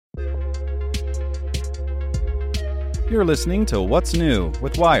You're listening to What's New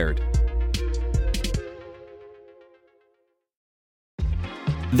with Wired.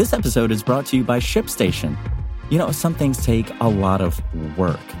 This episode is brought to you by ShipStation. You know, some things take a lot of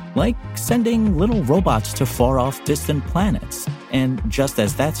work, like sending little robots to far-off distant planets. And just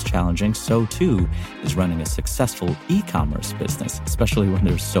as that's challenging, so too is running a successful e-commerce business, especially when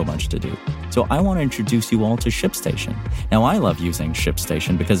there's so much to do. So I want to introduce you all to ShipStation. Now, I love using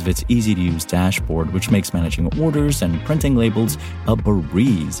ShipStation because of its easy-to-use dashboard, which makes managing orders and printing labels a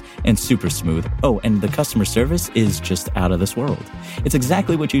breeze and super smooth. Oh, and the customer service is just out of this world. It's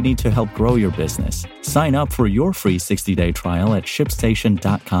exactly what you need to help grow your business. Sign up for your free 60-day trial at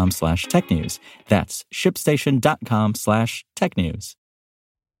shipstation.com/technews. That's shipstation.com/technews.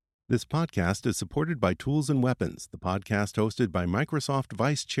 This podcast is supported by Tools and Weapons, the podcast hosted by Microsoft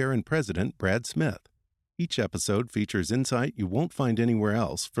Vice Chair and President Brad Smith. Each episode features insight you won't find anywhere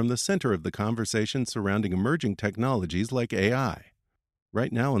else from the center of the conversation surrounding emerging technologies like AI.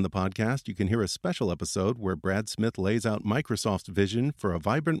 Right now on the podcast, you can hear a special episode where Brad Smith lays out Microsoft's vision for a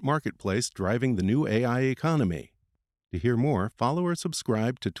vibrant marketplace driving the new AI economy. To hear more, follow or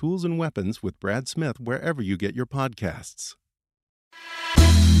subscribe to Tools and Weapons with Brad Smith wherever you get your podcasts.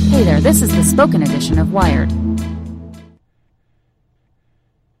 Hey there, this is the spoken edition of Wired.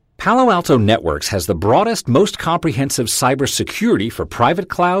 Palo Alto Networks has the broadest, most comprehensive cybersecurity for private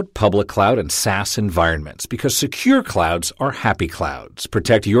cloud, public cloud, and SaaS environments because secure clouds are happy clouds.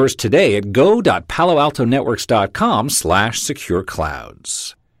 Protect yours today at go.paloaltonetworks.com/secure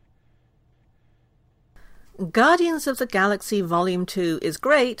clouds. Guardians of the Galaxy Volume 2 is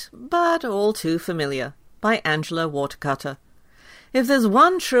great, but all too familiar, by Angela Watercutter. If there's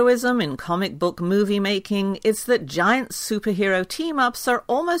one truism in comic book movie making, it's that giant superhero team-ups are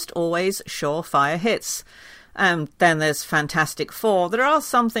almost always surefire hits. And then there's Fantastic Four. There are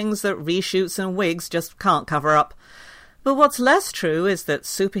some things that reshoots and wigs just can't cover up. But what's less true is that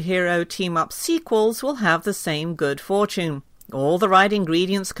superhero team-up sequels will have the same good fortune. All the right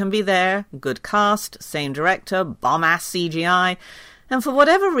ingredients can be there, good cast, same director, bomb-ass CGI, and for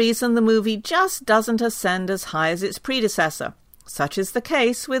whatever reason the movie just doesn't ascend as high as its predecessor. Such is the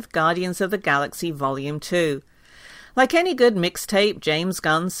case with Guardians of the Galaxy Volume 2. Like any good mixtape, James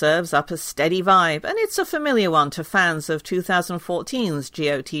Gunn serves up a steady vibe, and it's a familiar one to fans of 2014's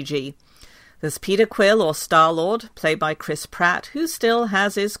GOTG. There's Peter Quill, or Star-Lord, played by Chris Pratt, who still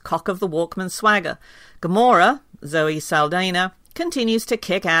has his cock-of-the-Walkman swagger. Gamora, Zoe Saldana, continues to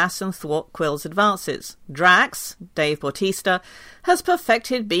kick ass and thwart Quill's advances. Drax, Dave Bautista, has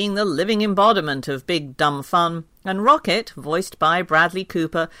perfected being the living embodiment of big dumb fun, and Rocket, voiced by Bradley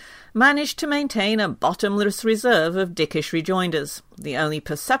Cooper, managed to maintain a bottomless reserve of dickish rejoinders. The only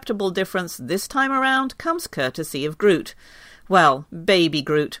perceptible difference this time around comes courtesy of Groot. Well, baby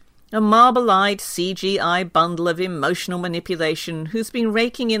Groot. A marble-eyed CGI bundle of emotional manipulation who's been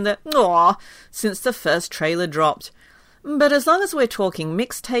raking in the "aww" since the first trailer dropped. But as long as we're talking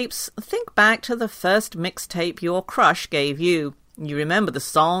mixtapes, think back to the first mixtape your crush gave you. You remember the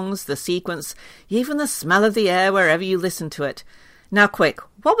songs, the sequence, even the smell of the air wherever you listened to it. Now quick,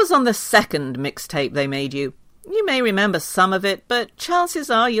 what was on the second mixtape they made you? You may remember some of it, but chances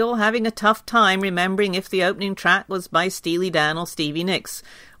are you're having a tough time remembering if the opening track was by Steely Dan or Stevie Nicks,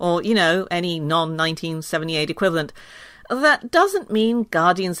 or, any non-1978 equivalent. That doesn't mean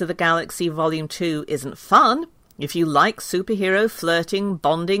Guardians of the Galaxy Volume 2 isn't fun. If you like superhero flirting,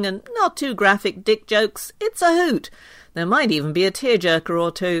 bonding, and not too graphic dick jokes, it's a hoot. There might even be a tearjerker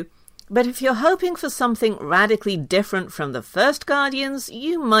or two. But if you're hoping for something radically different from the first Guardians,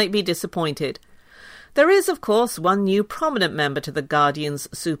 you might be disappointed. There is, of course, one new prominent member to the Guardians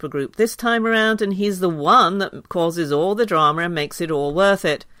supergroup this time around, and he's the one that causes all the drama and makes it all worth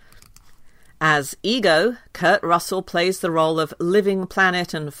it. As Ego, Kurt Russell plays the role of living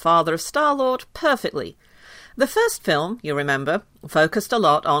planet and father of Star-Lord perfectly. The first film, you remember, focused a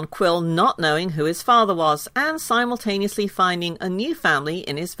lot on Quill not knowing who his father was and simultaneously finding a new family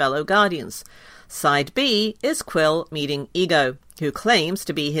in his fellow Guardians. Side B is Quill meeting Ego, who claims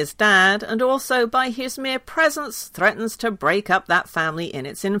to be his dad and also by his mere presence threatens to break up that family in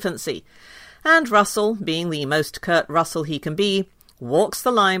its infancy. And Russell, being the most Kurt Russell he can be, walks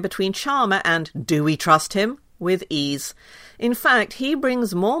the line between charmer and do we trust him with ease. In fact, he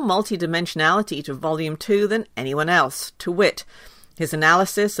brings more multidimensionality to Volume 2 than anyone else, to wit, his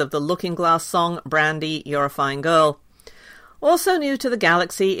analysis of the Looking Glass song Brandy, You're a Fine Girl. Also new to the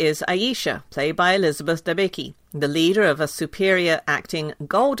galaxy is Aisha, played by Elizabeth Debicki, the leader of a superior acting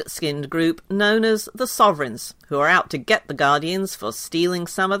gold-skinned group known as the Sovereigns, who are out to get the Guardians for stealing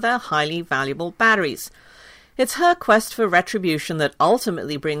some of their highly valuable batteries. It's her quest for retribution that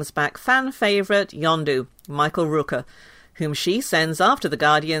ultimately brings back fan favourite Yondu, Michael Rooker, whom she sends after the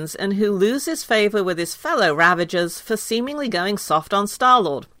Guardians and who loses favour with his fellow Ravagers for seemingly going soft on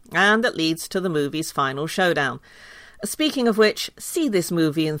Star-Lord, and that leads to the movie's final showdown. Speaking of which, see this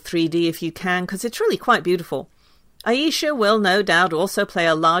movie in 3D if you can, because it's really quite beautiful. Aisha will no doubt also play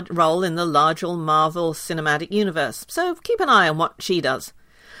a large role in the larger Marvel Cinematic Universe, so keep an eye on what she does.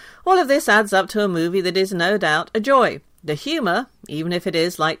 All of this adds up to a movie that is no doubt a joy. The humour, even if it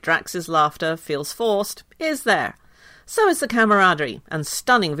is like Drax's laughter feels forced, is there. So is the camaraderie, and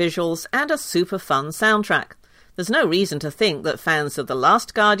stunning visuals, and a super fun soundtrack. There's no reason to think that fans of the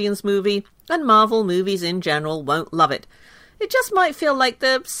last Guardians movie, and Marvel movies in general, won't love it. It just might feel like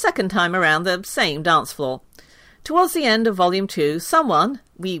the second time around the same dance floor. Towards the end of Volume 2, someone,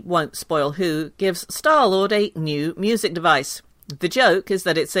 we won't spoil who, gives Star-Lord a new music device. The joke is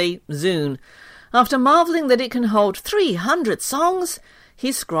that it's a Zune. After marvelling that it can hold 300 songs,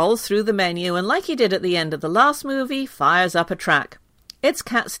 he scrolls through the menu and, like he did at the end of the last movie, fires up a track. It's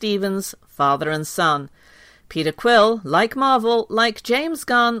Cat Stevens' Father and Son. Peter Quill, like Marvel, like James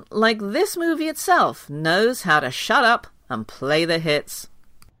Gunn, like this movie itself, knows how to shut up and play the hits.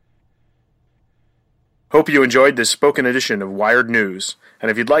 Hope you enjoyed this spoken edition of Wired News.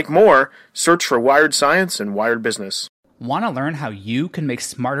 And if you'd like more, search for Wired Science and Wired Business. Want to learn how you can make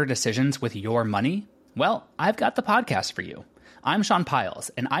smarter decisions with your money? Well, I've got the podcast for you. I'm Sean Piles,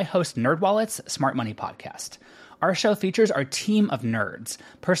 and I host NerdWallet's Smart Money Podcast. Our show features our team of nerds,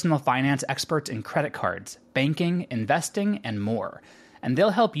 personal finance experts in credit cards, banking, investing, and more. And they'll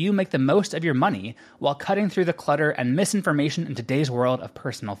help you make the most of your money while cutting through the clutter and misinformation in today's world of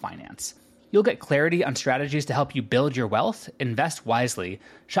personal finance. You'll get clarity on strategies to help you build your wealth, invest wisely,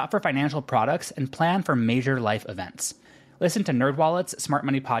 shop for financial products, and plan for major life events. Listen to NerdWallet's Smart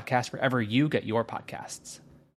Money Podcast wherever you get your podcasts.